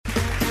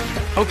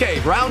Okay,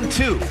 round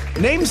two.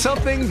 Name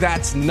something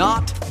that's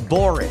not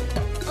boring.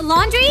 A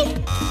laundry?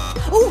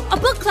 Ooh, a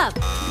book club.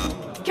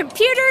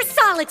 Computer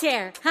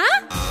solitaire,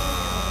 huh?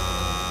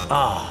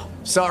 Ah,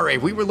 sorry,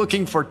 we were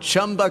looking for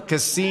Chumba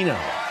Casino.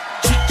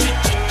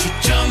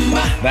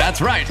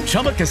 That's right,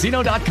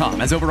 ChumbaCasino.com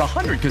has over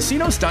 100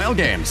 casino-style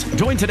games.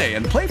 Join today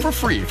and play for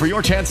free for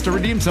your chance to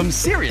redeem some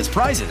serious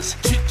prizes.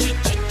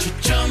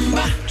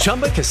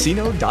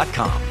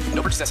 ChumbaCasino.com.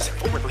 No purchase necessary.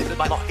 Void where prohibited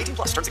by law. 18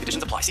 plus. Terms and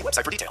conditions apply. See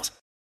website for details.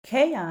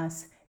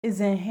 Chaos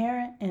is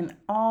inherent in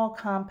all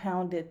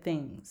compounded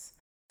things.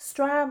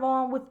 Strive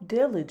on with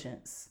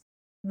diligence.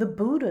 The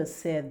Buddha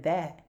said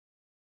that.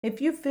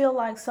 If you feel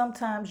like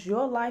sometimes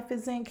your life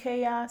is in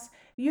chaos,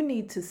 you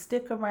need to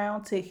stick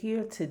around to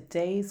hear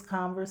today's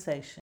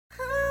conversation.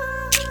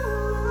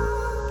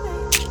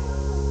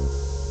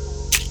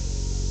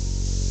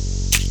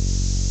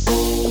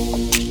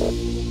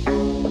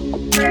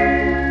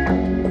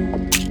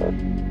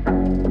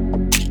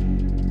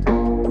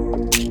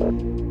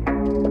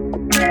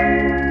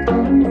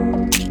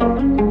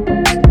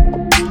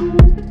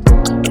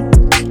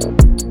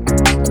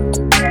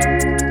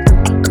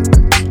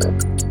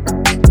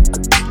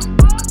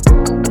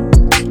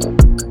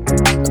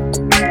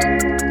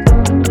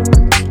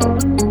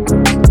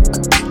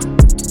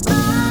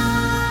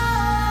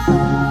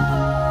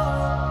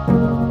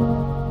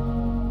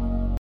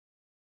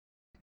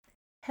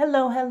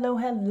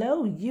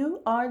 Hello.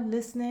 You are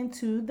listening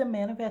to the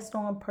Manifest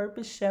on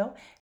Purpose show.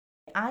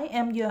 I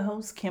am your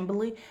host,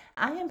 Kimberly.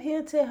 I am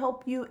here to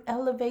help you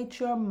elevate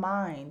your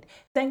mind.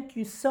 Thank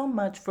you so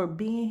much for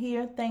being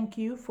here. Thank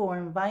you for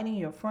inviting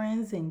your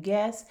friends and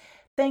guests.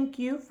 Thank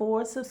you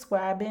for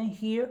subscribing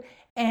here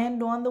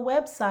and on the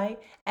website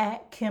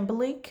at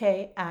Kimberly,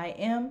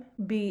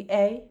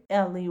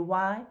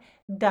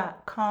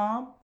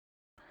 KIMBALEY.com.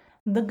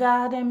 The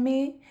God in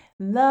me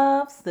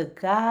loves the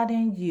God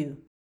in you.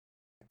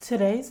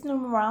 Today's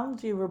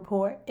numerology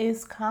report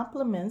is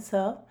compliments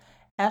of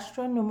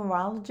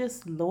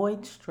astronumerologist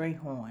Lloyd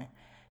Strayhorn.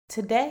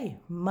 Today,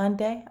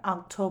 Monday,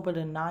 October the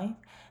 9th,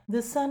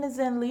 the sun is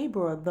in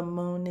Libra, the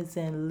moon is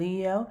in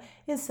Leo.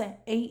 It's an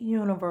 8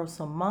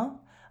 universal month,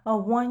 a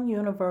 1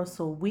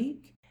 universal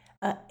week,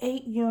 a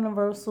 8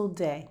 universal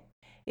day.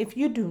 If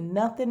you do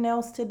nothing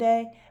else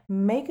today,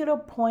 make it a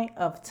point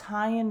of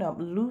tying up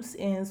loose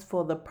ends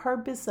for the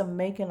purpose of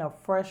making a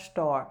fresh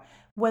start,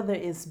 whether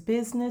it's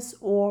business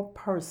or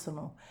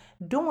personal.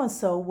 Doing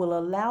so will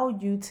allow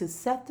you to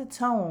set the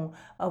tone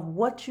of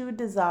what you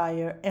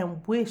desire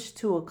and wish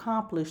to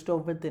accomplish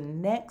over the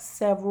next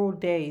several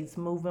days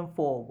moving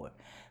forward.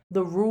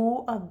 The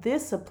rule of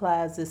this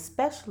applies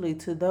especially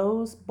to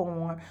those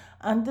born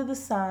under the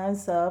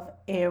signs of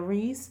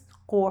Aries,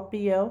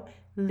 Scorpio,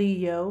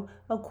 Leo,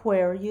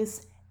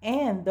 Aquarius,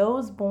 and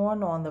those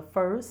born on the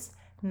 1st,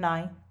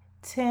 9th,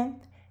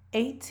 10th,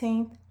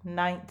 18th,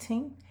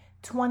 19th,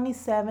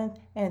 27th,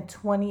 and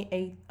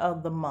 28th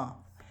of the month.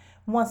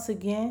 Once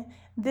again,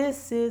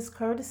 this is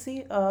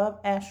courtesy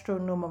of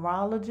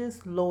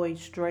astronumerologist Lloyd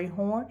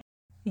Strayhorn.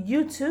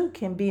 You too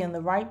can be in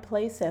the right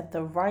place at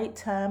the right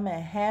time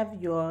and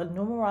have your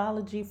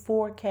numerology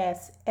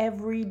forecast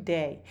every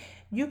day.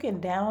 You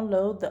can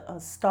download the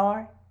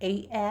Star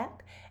 8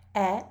 app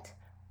at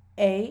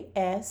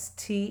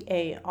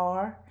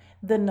ASTAR,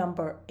 the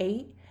number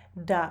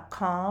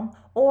 8.com,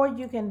 or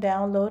you can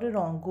download it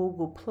on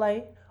Google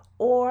Play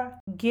or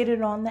get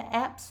it on the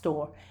App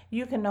Store.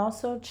 You can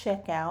also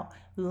check out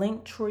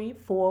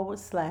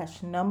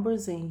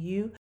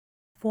Linktree/numbersandyou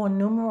for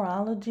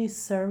numerology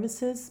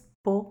services,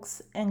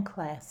 books, and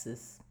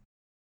classes.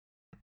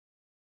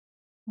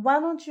 Why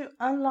don't you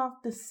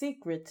unlock the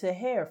secret to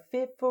hair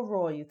fit for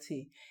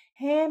royalty?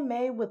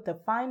 Handmade with the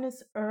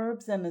finest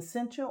herbs and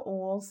essential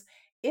oils,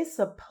 it's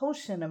a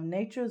potion of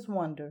nature's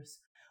wonders.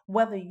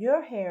 Whether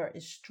your hair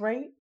is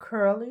straight,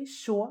 curly,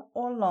 short,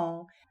 or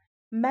long,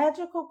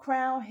 Magical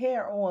Crown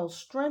Hair Oil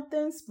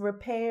strengthens,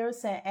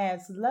 repairs, and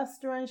adds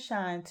luster and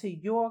shine to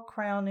your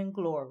crown and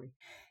glory.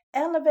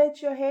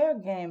 Elevate your hair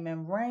game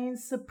and reign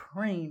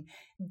supreme.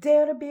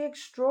 Dare to be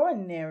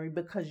extraordinary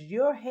because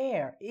your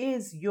hair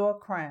is your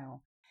crown.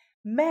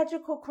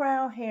 Magical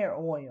Crown Hair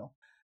Oil.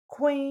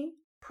 Queen,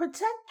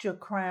 protect your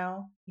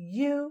crown.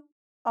 You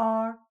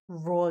are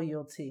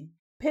royalty.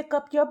 Pick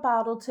up your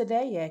bottle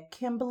today at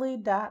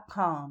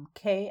Kimberly.com.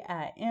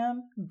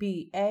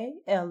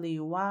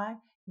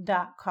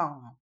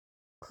 KIMBALEY.com.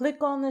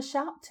 Click on the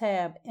Shop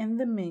tab in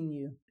the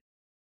menu.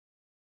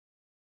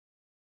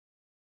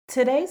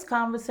 Today's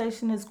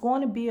conversation is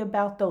going to be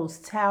about those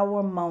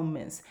tower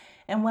moments.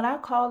 And what I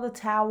call the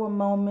tower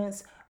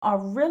moments are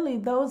really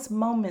those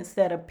moments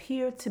that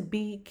appear to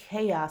be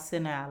chaos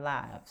in our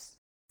lives.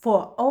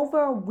 For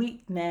over a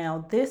week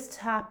now, this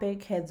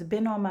topic has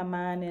been on my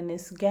mind, and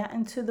it's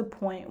gotten to the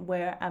point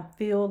where I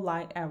feel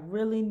like I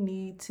really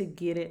need to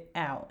get it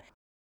out.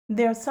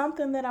 There's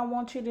something that I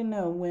want you to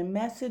know. When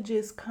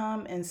messages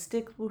come and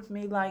stick with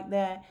me like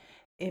that,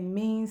 it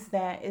means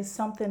that it's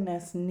something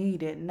that's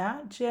needed,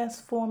 not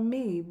just for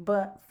me,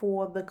 but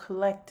for the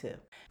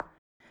collective.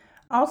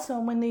 Also,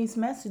 when these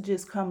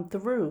messages come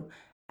through,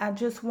 I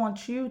just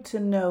want you to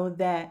know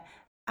that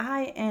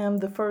I am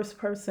the first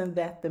person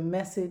that the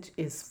message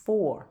is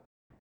for.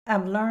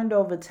 I've learned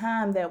over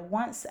time that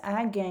once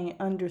I gain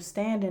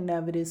understanding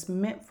of it, it's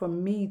meant for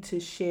me to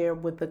share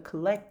with the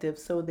collective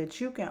so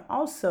that you can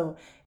also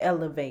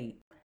elevate.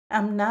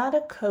 I'm not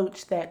a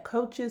coach that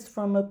coaches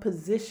from a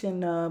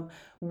position of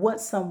what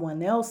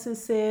someone else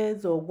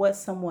says or what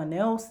someone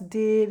else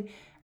did.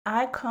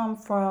 I come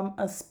from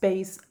a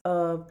space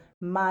of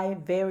my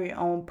very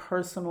own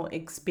personal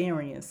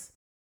experience,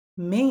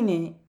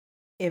 meaning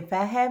if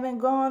I haven't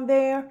gone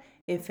there,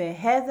 if it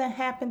hasn't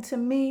happened to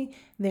me,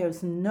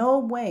 there's no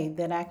way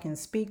that I can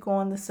speak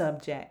on the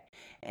subject.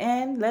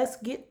 And let's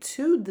get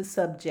to the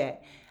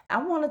subject. I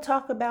want to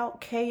talk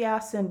about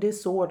chaos and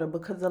disorder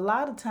because a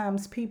lot of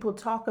times people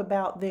talk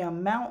about the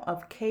amount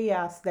of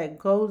chaos that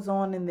goes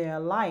on in their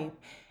life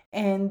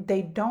and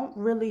they don't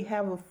really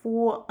have a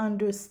full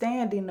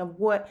understanding of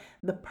what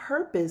the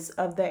purpose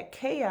of that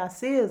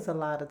chaos is a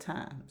lot of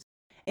times.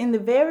 In the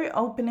very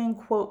opening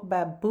quote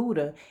by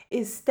Buddha,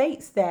 it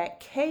states that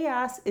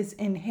chaos is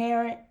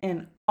inherent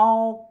in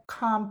all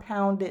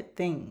compounded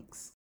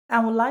things. I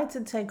would like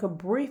to take a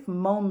brief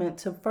moment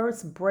to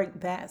first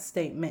break that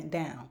statement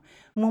down.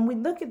 When we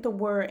look at the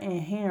word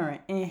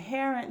inherent,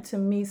 inherent to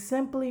me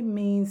simply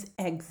means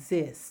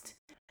exist.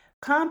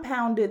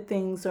 Compounded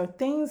things are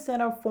things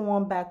that are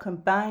formed by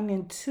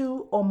combining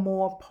two or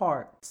more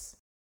parts.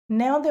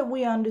 Now that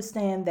we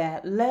understand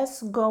that,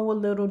 let's go a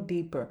little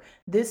deeper.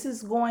 This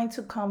is going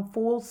to come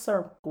full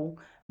circle,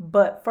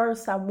 but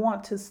first I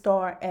want to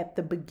start at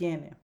the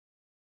beginning.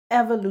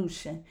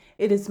 Evolution.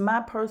 It is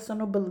my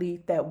personal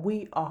belief that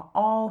we are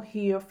all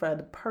here for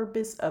the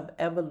purpose of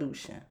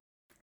evolution.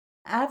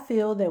 I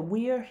feel that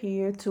we are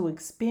here to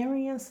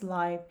experience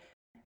life,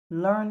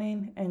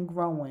 learning and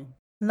growing.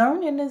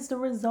 Learning is the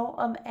result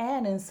of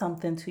adding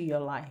something to your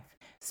life,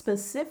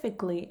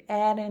 specifically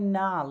adding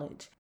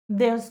knowledge.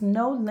 There's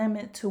no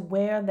limit to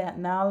where that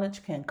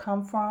knowledge can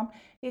come from.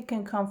 It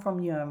can come from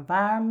your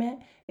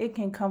environment. It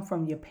can come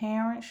from your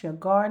parents, your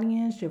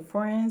guardians, your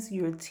friends,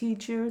 your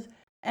teachers,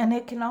 and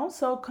it can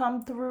also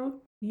come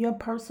through your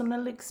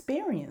personal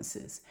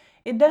experiences.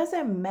 It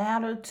doesn't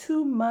matter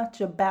too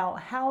much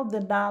about how the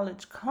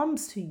knowledge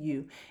comes to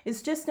you.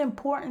 It's just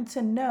important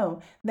to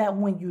know that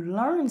when you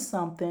learn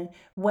something,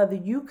 whether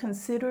you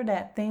consider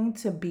that thing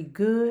to be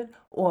good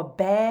or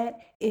bad,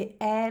 it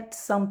adds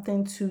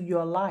something to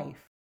your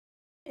life.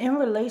 In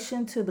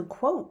relation to the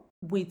quote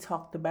we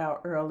talked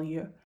about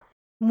earlier,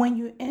 when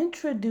you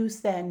introduce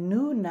that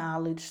new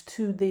knowledge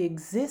to the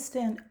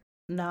existing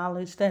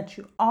knowledge that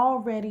you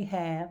already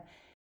have,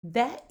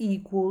 that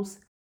equals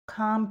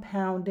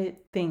compounded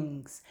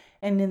things.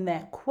 And in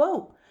that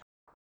quote,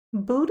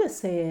 Buddha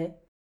said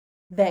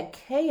that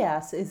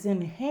chaos is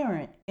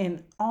inherent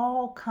in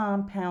all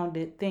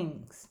compounded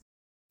things.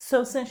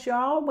 So since you're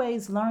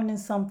always learning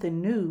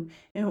something new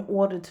in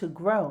order to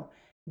grow,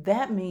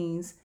 that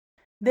means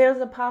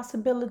there's a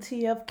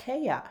possibility of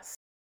chaos.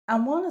 I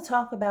want to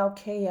talk about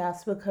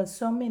chaos because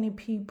so many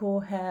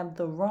people have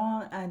the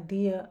wrong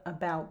idea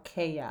about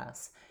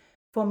chaos.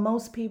 For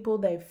most people,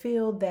 they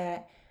feel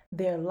that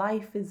their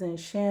life is in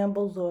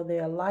shambles or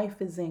their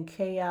life is in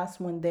chaos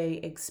when they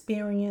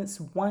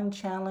experience one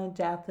challenge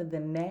after the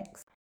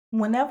next.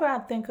 Whenever I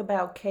think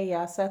about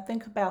chaos, I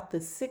think about the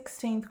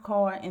 16th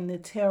card in the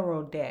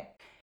tarot deck.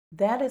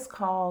 That is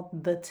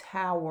called the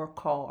Tower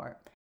card.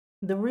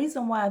 The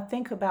reason why I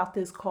think about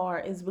this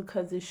card is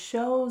because it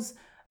shows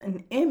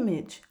an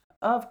image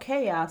of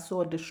chaos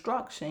or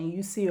destruction.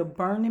 You see a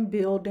burning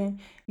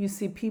building, you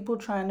see people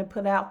trying to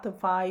put out the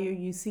fire,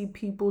 you see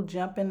people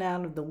jumping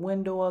out of the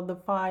window of the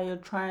fire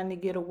trying to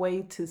get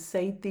away to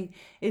safety.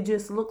 It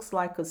just looks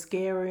like a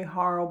scary,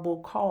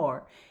 horrible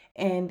card,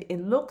 and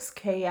it looks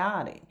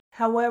chaotic.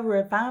 However,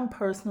 if I'm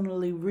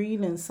personally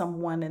reading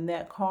someone and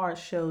that card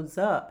shows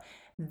up,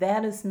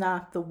 that is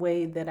not the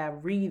way that I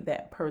read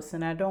that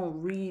person. I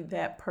don't read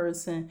that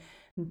person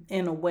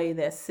in a way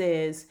that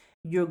says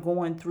you're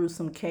going through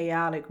some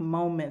chaotic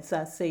moments.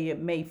 I say it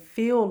may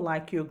feel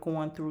like you're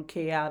going through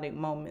chaotic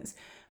moments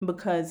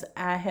because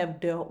I have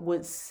dealt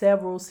with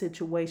several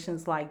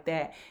situations like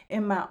that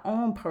in my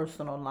own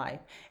personal life.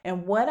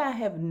 And what I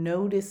have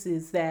noticed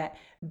is that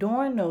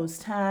during those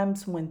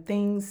times when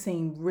things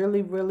seem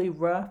really, really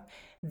rough,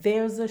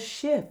 there's a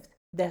shift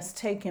that's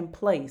taking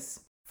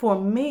place. For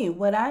me,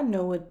 what I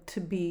know it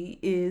to be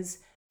is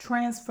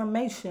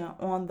transformation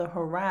on the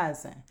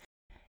horizon.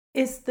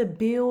 It's the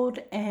build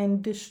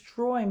and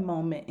destroy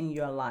moment in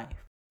your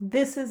life.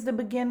 This is the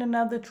beginning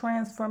of the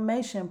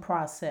transformation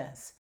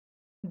process.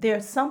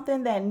 There's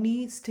something that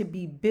needs to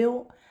be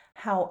built.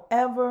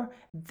 However,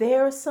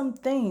 there are some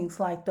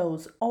things like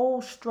those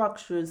old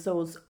structures,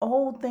 those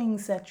old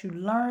things that you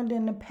learned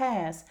in the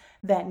past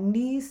that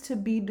needs to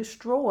be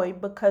destroyed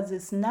because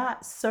it's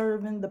not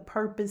serving the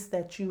purpose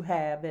that you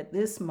have at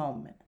this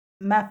moment.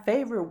 My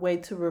favorite way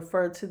to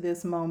refer to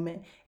this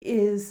moment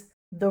is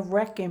the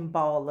wrecking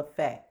ball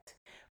effect.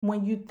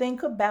 When you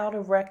think about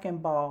a wrecking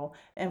ball,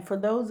 and for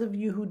those of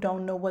you who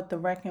don't know what the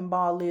wrecking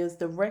ball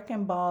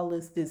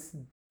is this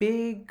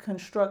big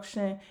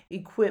construction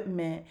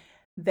equipment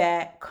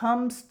that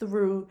comes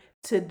through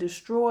to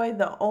destroy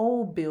the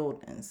old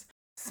buildings.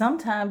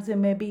 Sometimes it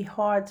may be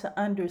hard to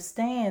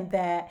understand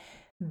that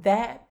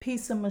that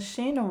piece of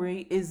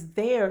machinery is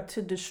there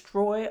to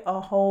destroy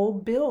a whole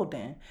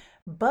building.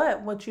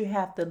 But what you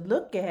have to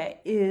look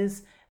at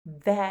is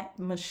that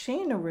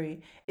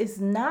machinery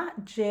is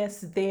not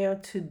just there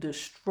to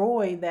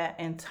destroy that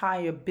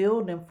entire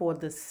building for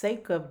the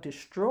sake of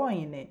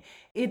destroying it.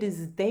 It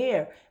is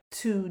there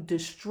to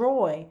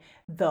destroy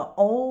the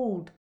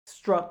old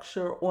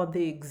structure or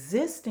the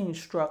existing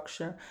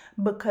structure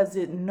because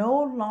it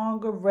no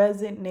longer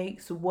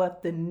resonates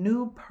what the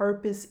new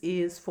purpose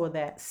is for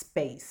that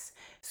space.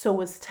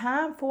 So it's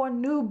time for a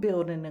new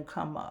building to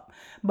come up.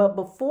 But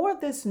before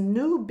this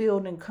new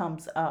building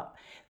comes up,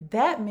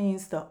 that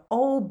means the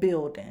old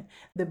building,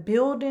 the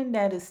building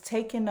that is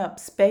taking up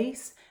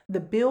space, the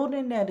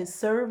building that is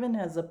serving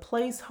as a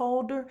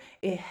placeholder,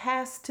 it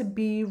has to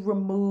be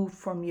removed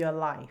from your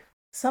life.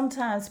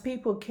 Sometimes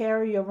people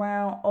carry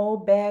around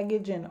old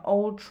baggage and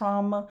old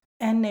trauma,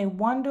 and they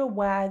wonder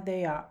why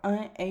they are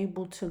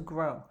unable to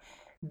grow.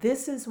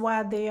 This is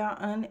why they are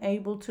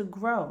unable to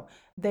grow.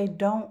 They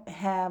don't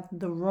have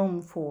the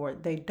room for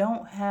it. They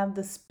don't have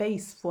the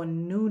space for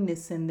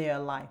newness in their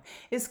life.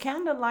 It's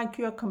kind of like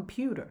your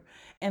computer.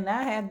 And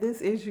I have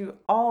this issue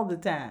all the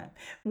time.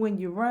 When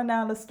you run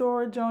out of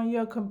storage on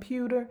your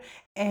computer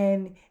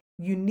and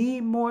you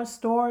need more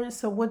storage,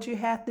 so what you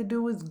have to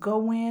do is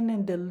go in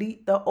and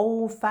delete the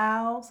old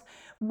files.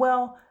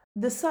 Well,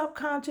 the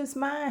subconscious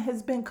mind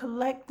has been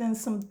collecting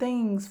some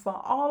things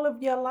for all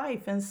of your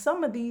life, and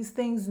some of these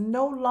things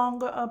no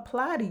longer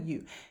apply to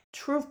you.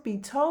 Truth be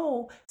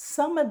told,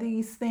 some of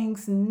these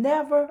things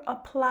never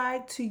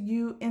applied to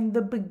you in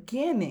the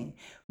beginning.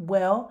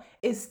 Well,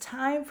 it's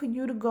time for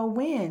you to go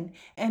in,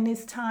 and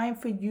it's time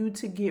for you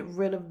to get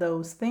rid of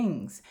those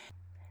things.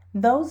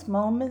 Those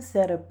moments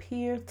that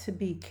appear to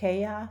be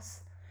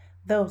chaos,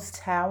 those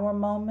tower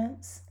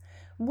moments,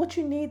 what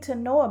you need to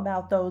know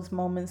about those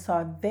moments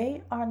are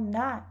they are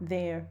not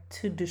there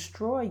to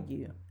destroy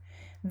you.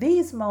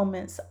 These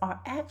moments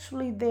are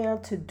actually there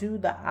to do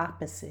the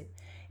opposite.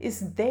 It's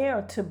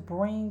there to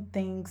bring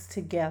things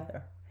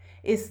together.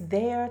 It's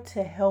there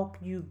to help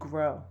you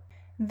grow.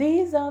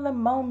 These are the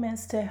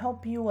moments to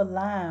help you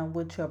align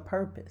with your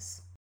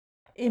purpose.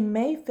 It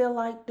may feel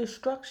like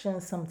destruction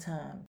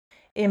sometimes.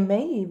 It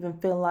may even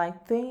feel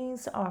like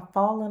things are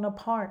falling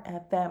apart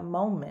at that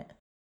moment.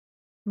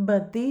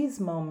 But these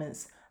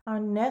moments are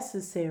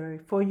necessary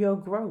for your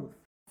growth,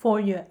 for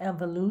your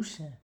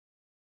evolution.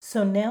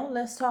 So now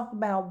let's talk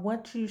about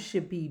what you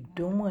should be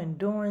doing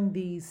during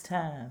these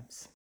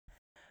times.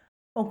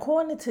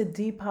 According to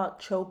Deepak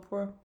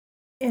Chopra,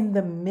 in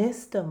the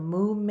midst of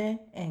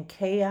movement and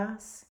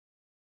chaos,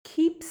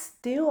 keep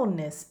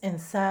stillness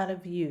inside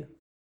of you.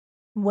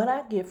 What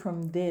I get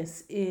from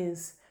this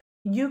is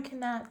you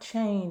cannot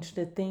change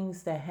the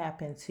things that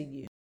happen to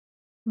you.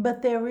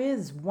 But there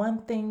is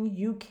one thing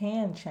you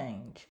can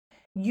change.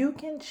 You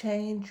can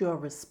change your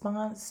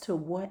response to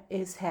what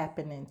is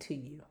happening to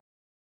you.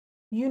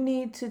 You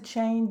need to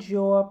change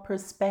your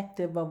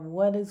perspective of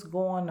what is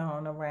going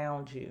on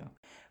around you.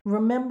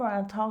 Remember,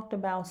 I talked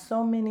about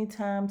so many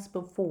times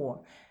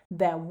before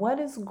that what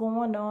is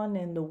going on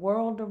in the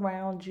world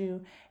around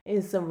you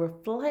is a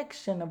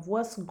reflection of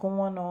what's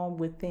going on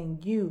within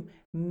you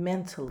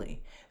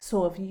mentally.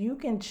 So if you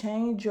can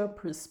change your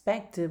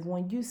perspective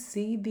when you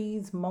see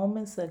these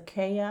moments of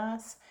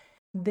chaos,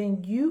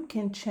 then you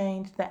can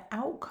change the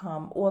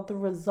outcome or the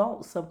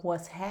results of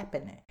what's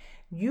happening.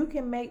 You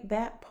can make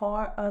that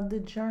part of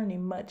the journey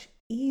much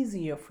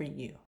easier for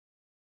you.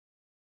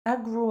 I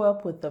grew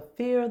up with the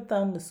fear of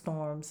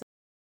thunderstorms.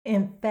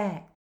 In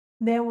fact,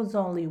 there was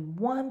only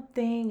one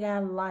thing I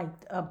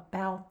liked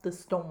about the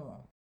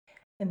storm,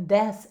 and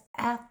that's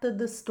after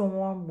the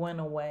storm went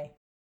away.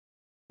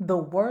 The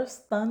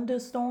worst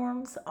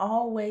thunderstorms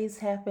always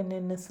happen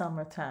in the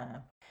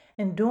summertime.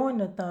 And during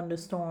the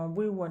thunderstorm,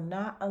 we were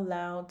not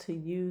allowed to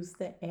use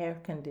the air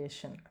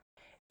conditioner.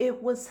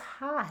 It was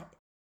hot.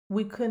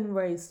 We couldn't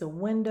raise the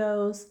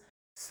windows,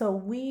 so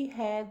we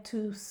had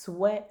to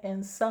sweat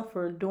and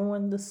suffer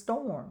during the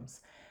storms.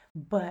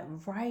 But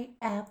right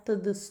after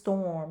the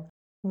storm,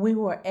 we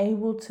were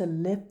able to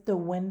lift the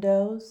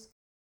windows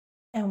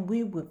and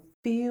we would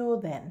feel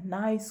that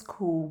nice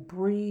cool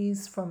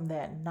breeze from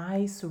that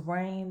nice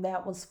rain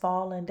that was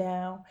falling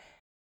down.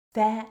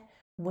 That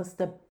was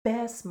the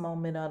best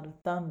moment of the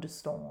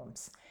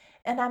thunderstorms.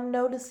 And I've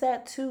noticed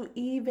that too,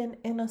 even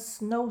in a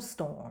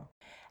snowstorm.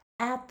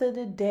 After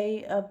the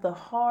day of the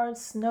hard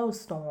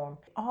snowstorm,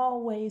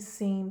 always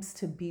seems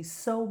to be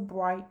so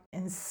bright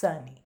and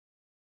sunny.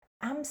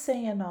 I'm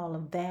saying all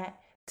of that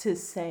to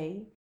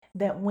say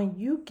that when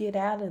you get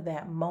out of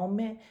that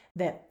moment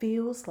that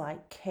feels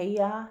like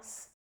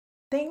chaos,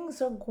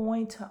 things are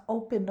going to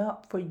open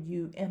up for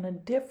you in a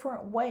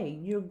different way.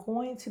 You're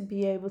going to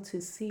be able to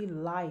see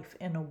life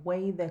in a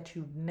way that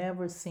you've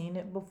never seen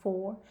it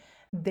before.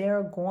 There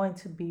are going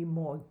to be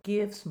more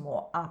gifts,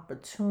 more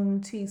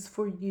opportunities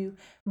for you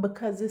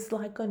because it's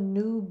like a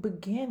new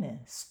beginning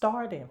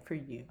starting for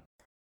you.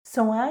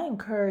 So I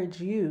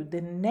encourage you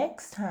the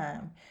next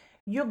time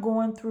you're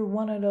going through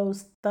one of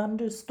those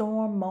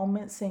thunderstorm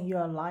moments in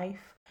your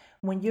life,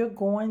 when you're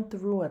going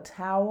through a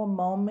tower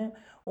moment,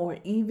 or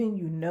even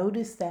you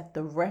notice that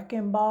the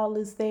wrecking ball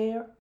is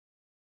there,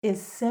 it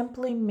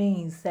simply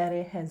means that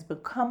it has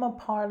become a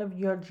part of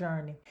your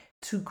journey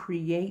to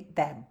create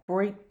that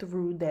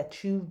breakthrough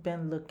that you've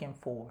been looking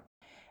for.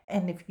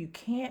 And if you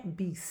can't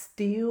be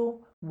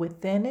still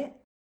within it,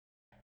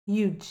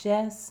 you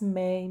just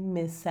may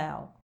miss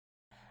out.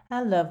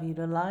 I love you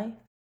to life.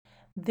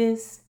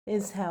 This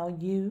is how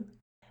you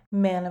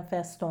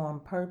manifest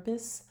on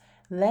purpose.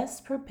 Let's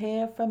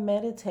prepare for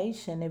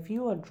meditation. If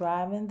you are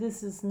driving,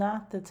 this is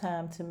not the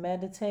time to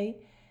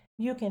meditate.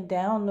 You can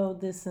download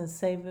this and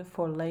save it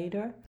for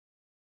later.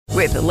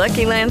 With the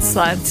Lucky Land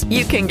Slots,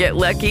 you can get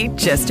lucky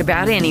just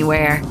about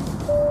anywhere.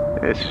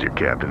 This is your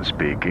captain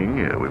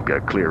speaking. We've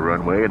got clear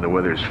runway and the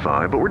weather's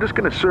fine, but we're just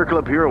going to circle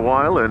up here a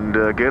while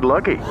and get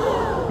lucky.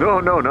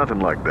 No,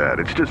 nothing like that.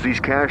 It's just these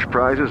cash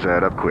prizes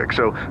add up quick.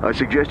 So I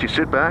suggest you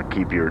sit back,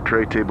 keep your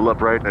tray table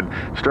upright, and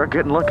start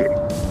getting lucky.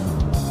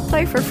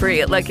 Play for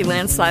free at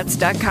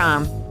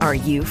LuckyLandSlots.com. Are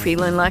you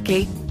feeling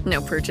lucky? No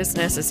purchase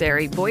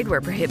necessary. Void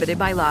where prohibited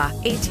by law.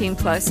 18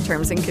 plus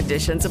terms and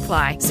conditions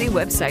apply. See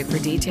website for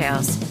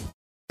details.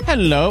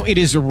 Hello, it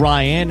is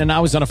Ryan, and I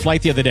was on a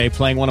flight the other day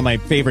playing one of my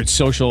favorite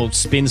social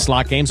spin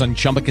slot games on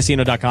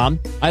ChumbaCasino.com.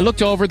 I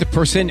looked over at the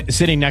person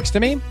sitting next to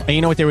me, and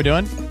you know what they were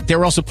doing? They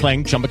were also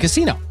playing Chumba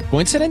Casino.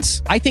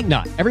 Coincidence? I think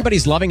not.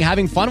 Everybody's loving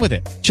having fun with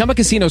it. Chumba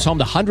Casino is home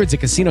to hundreds of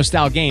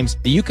casino-style games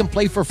that you can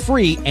play for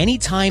free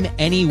anytime,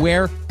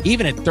 anywhere,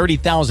 even at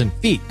 30,000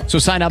 feet. So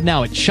sign up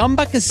now at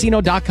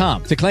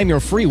ChumbaCasino.com to claim your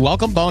free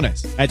welcome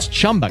bonus. That's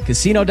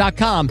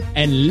ChumbaCasino.com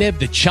and live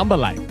the Chumba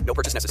life. No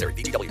purchase necessary.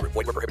 VGW. Void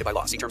where prohibited by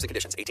law. See terms and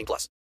conditions. 18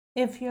 plus.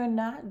 If you're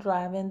not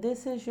driving,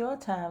 this is your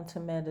time to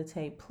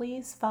meditate.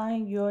 Please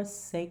find your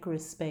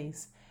sacred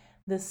space,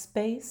 the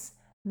space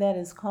that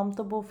is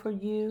comfortable for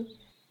you,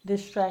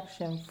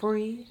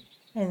 distraction-free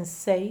and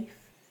safe,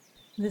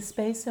 the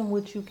space in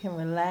which you can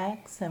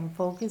relax and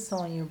focus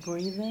on your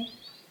breathing.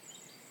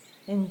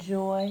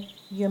 Enjoy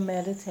your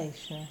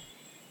meditation.